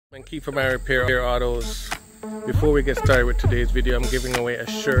And Keith from iRepair Autos. Before we get started with today's video, I'm giving away a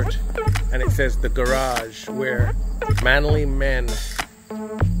shirt and it says The Garage, where manly men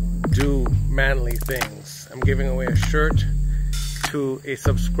do manly things. I'm giving away a shirt to a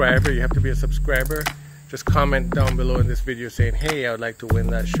subscriber. You have to be a subscriber. Just comment down below in this video saying, hey, I would like to win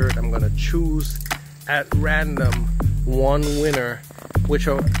that shirt. I'm going to choose at random one winner, which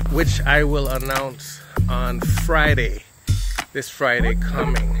I will announce on Friday. This Friday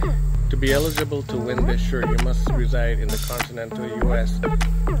coming. To be eligible to win this shirt, you must reside in the continental US.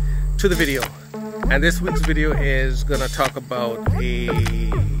 To the video. And this week's video is gonna talk about a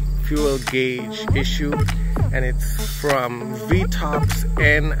fuel gauge issue, and it's from VTOPS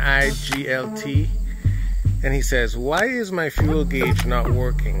NIGLT. And he says, why is my fuel gauge not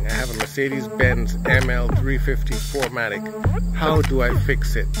working? I have a Mercedes-Benz ML350 4MATIC. How do I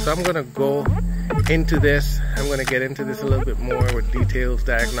fix it? So I'm gonna go into this. I'm going to get into this a little bit more with details,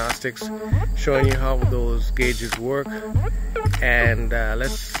 diagnostics, showing you how those gauges work, and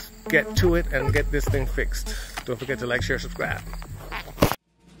let's get to it and get this thing fixed. Don't forget to like, share, subscribe.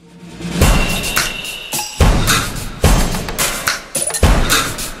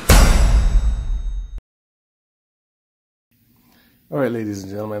 Alright, ladies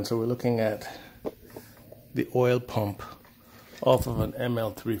and gentlemen, so we're looking at the oil pump off of an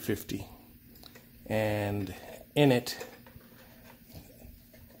ML350. And in it,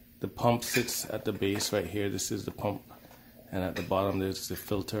 the pump sits at the base right here. This is the pump, and at the bottom there's the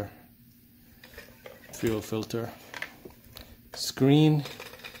filter, fuel filter, screen,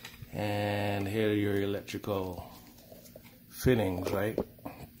 and here are your electrical fittings, right?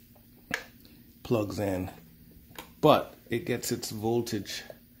 Plugs in, but it gets its voltage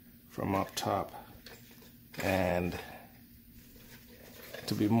from up top, and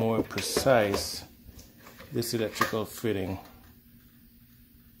to be more precise, this electrical fitting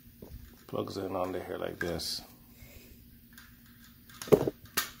plugs in under here like this.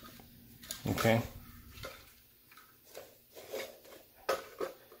 Okay?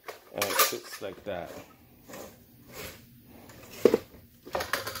 And it sits like that.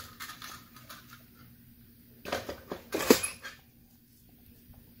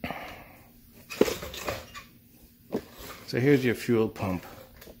 So here's your fuel pump.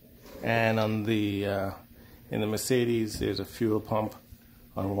 And on the in the Mercedes, there's a fuel pump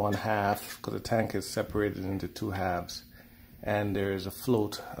on one half because the tank is separated into two halves, and there's a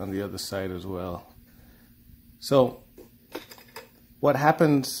float on the other side as well. So what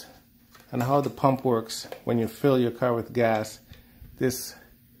happens and how the pump works when you fill your car with gas, this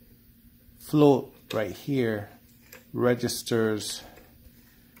float right here registers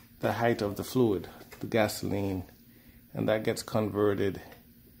the height of the fluid, the gasoline, and that gets converted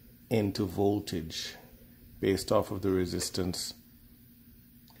into voltage based off of the resistance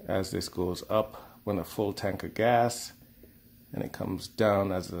as this goes up when a full tank of gas, and it comes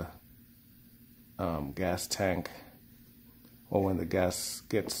down as a gas tank, or when the gas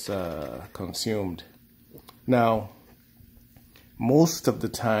gets consumed. Now, most of the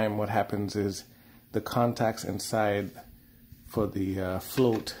time what happens is the contacts inside for the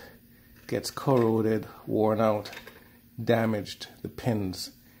float gets corroded, worn out, damaged, the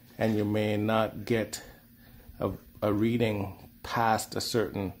pins, and you may not get a reading past a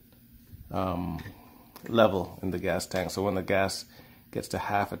certain level in the gas tank. So when the gas gets to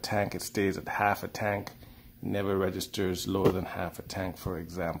half a tank, it stays at half a tank. It never registers lower than half a tank, for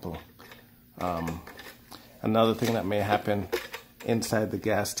example. Another thing that may happen inside the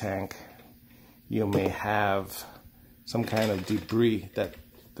gas tank, you may have some kind of debris that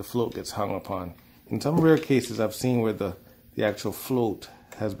the float gets hung upon. In some rare cases, I've seen where the actual float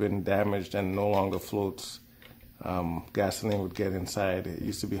has been damaged and no longer floats. Gasoline would get inside. It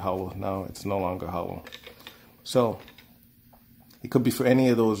used to be hollow, now it's no longer hollow. So it could be for any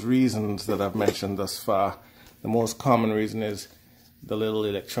of those reasons that I've mentioned thus far. The most common reason is the little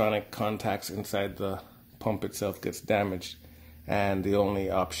electronic contacts inside the pump itself gets damaged, and the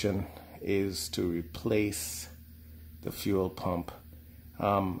only option is to replace the fuel pump.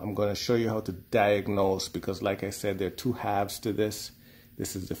 I'm going to show you how to diagnose, because like I said, there are two halves to this.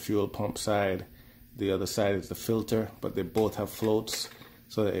 This is the fuel pump side. The other side is the filter, but they both have floats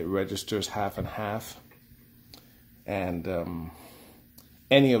so that it registers half and half. And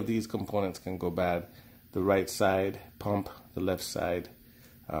any of these components can go bad. The right side, pump, the left side,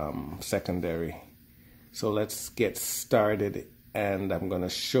 secondary. So let's get started, and I'm going to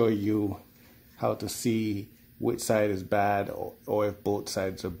show you how to see which side is bad, or if both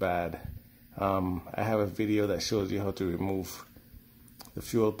sides are bad. I have a video that shows you how to remove the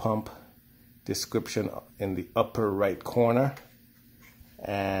fuel pump, description in the upper right corner,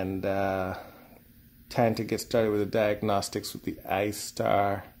 and time to get started with the diagnostics with the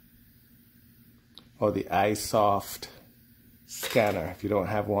iStar or the iSoft scanner. If you don't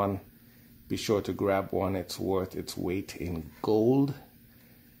have one, be sure to grab one. It's worth its weight in gold.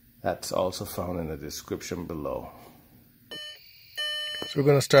 That's also found in the description below. So we're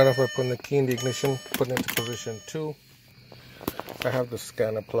going to start off by putting the key in the ignition, putting it into position 2. I have the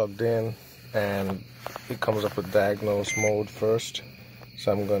scanner plugged in and it comes up with diagnose mode first.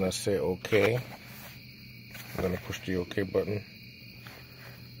 So I'm going to say OK. I'm going to push the OK button.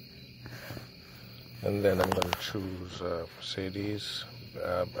 And then I'm going to choose Mercedes.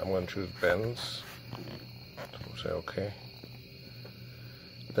 I'm going to choose Benz. So say OK.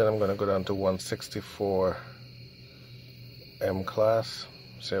 Then I'm going to go down to 164 M class.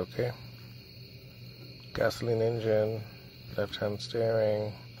 Say OK. Gasoline engine, left-hand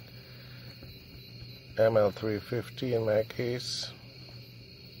steering, ML350 in my case.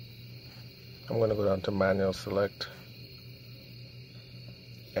 I'm going to go down to manual select,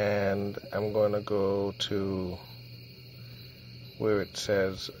 and I'm going to go to where it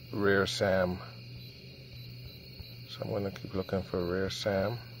says rear SAM. So I'm going to keep looking for rear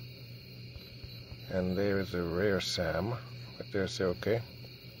SAM, and there is a rear SAM right there. Say OK.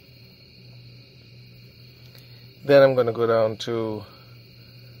 Then I'm going to go down to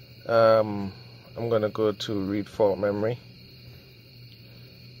I'm going to go to read fault memory.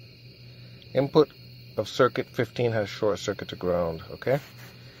 Input of circuit 15 has short circuit to ground. Okay,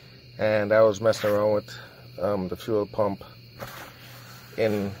 and I was messing around with the fuel pump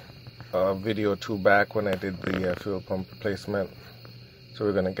in video 2 back when I did the fuel pump replacement. So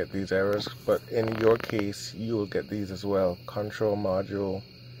we're going to get these errors, but in your case you will get these as well. Control module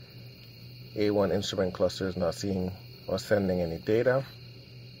A1 instrument cluster is not seeing or sending any data.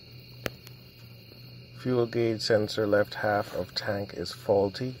 Fuel gauge sensor left half of tank is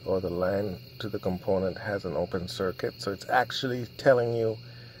faulty, or the line to the component has an open circuit. So it's actually telling you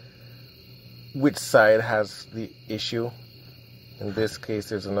which side has the issue. In this case,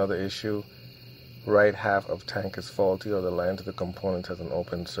 there's another issue. Right half of tank is faulty, or the line to the component has an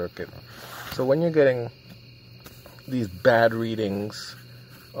open circuit. So when you're getting these bad readings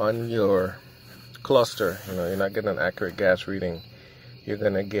on your cluster, you're not getting an accurate gas reading, you're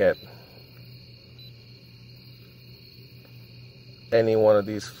going to get any one of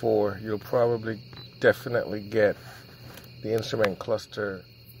these 4. You'll probably definitely get the instrument cluster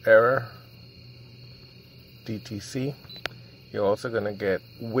error, DTC. You're also going to get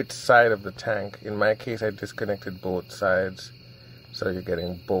which side of the tank. In my case, I disconnected both sides, so you're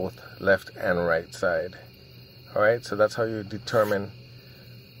getting both left and right side. Alright, so that's how you determine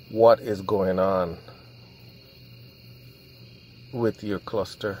what is going on with your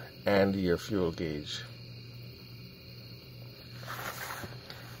cluster and your fuel gauge.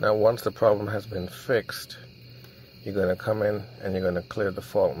 Now once the problem has been fixed, you're going to come in and you're going to clear the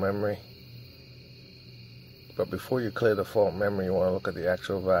fault memory. But before you clear the fault memory, you want to look at the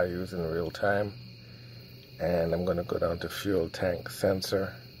actual values in real time. And I'm going to go down to fuel tank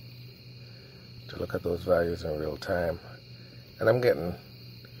sensor to look at those values in real time. And I'm getting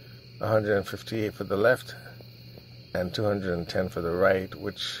 158 for the left and 210 for the right,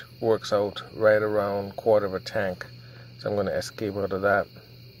 which works out right around quarter of a tank. So I'm going to escape out of that.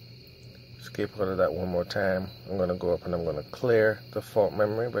 Escape out of that one more time. I'm going to go up and I'm going to clear the fault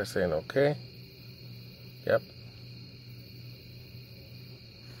memory by saying OK. Yep.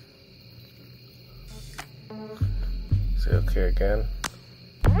 Say OK again.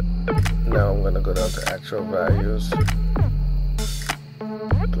 Now I'm going to go down to actual values. Go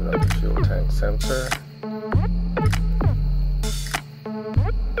down to fuel tank sensor.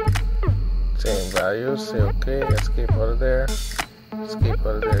 Same values. Say OK. Escape out of there. Escape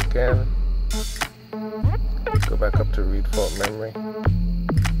out of there again. Go back up to read fault memory.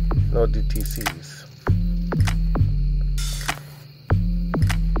 No DTCs.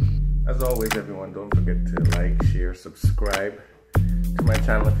 As always, everyone, don't forget to like, share, subscribe to my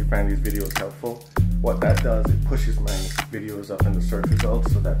channel if you find these videos helpful. What that does, it pushes my videos up in the search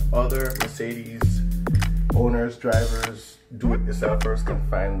results so that other Mercedes owners, drivers, do-it-yourselfers can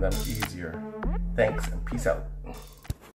find them easier. Thanks and peace out.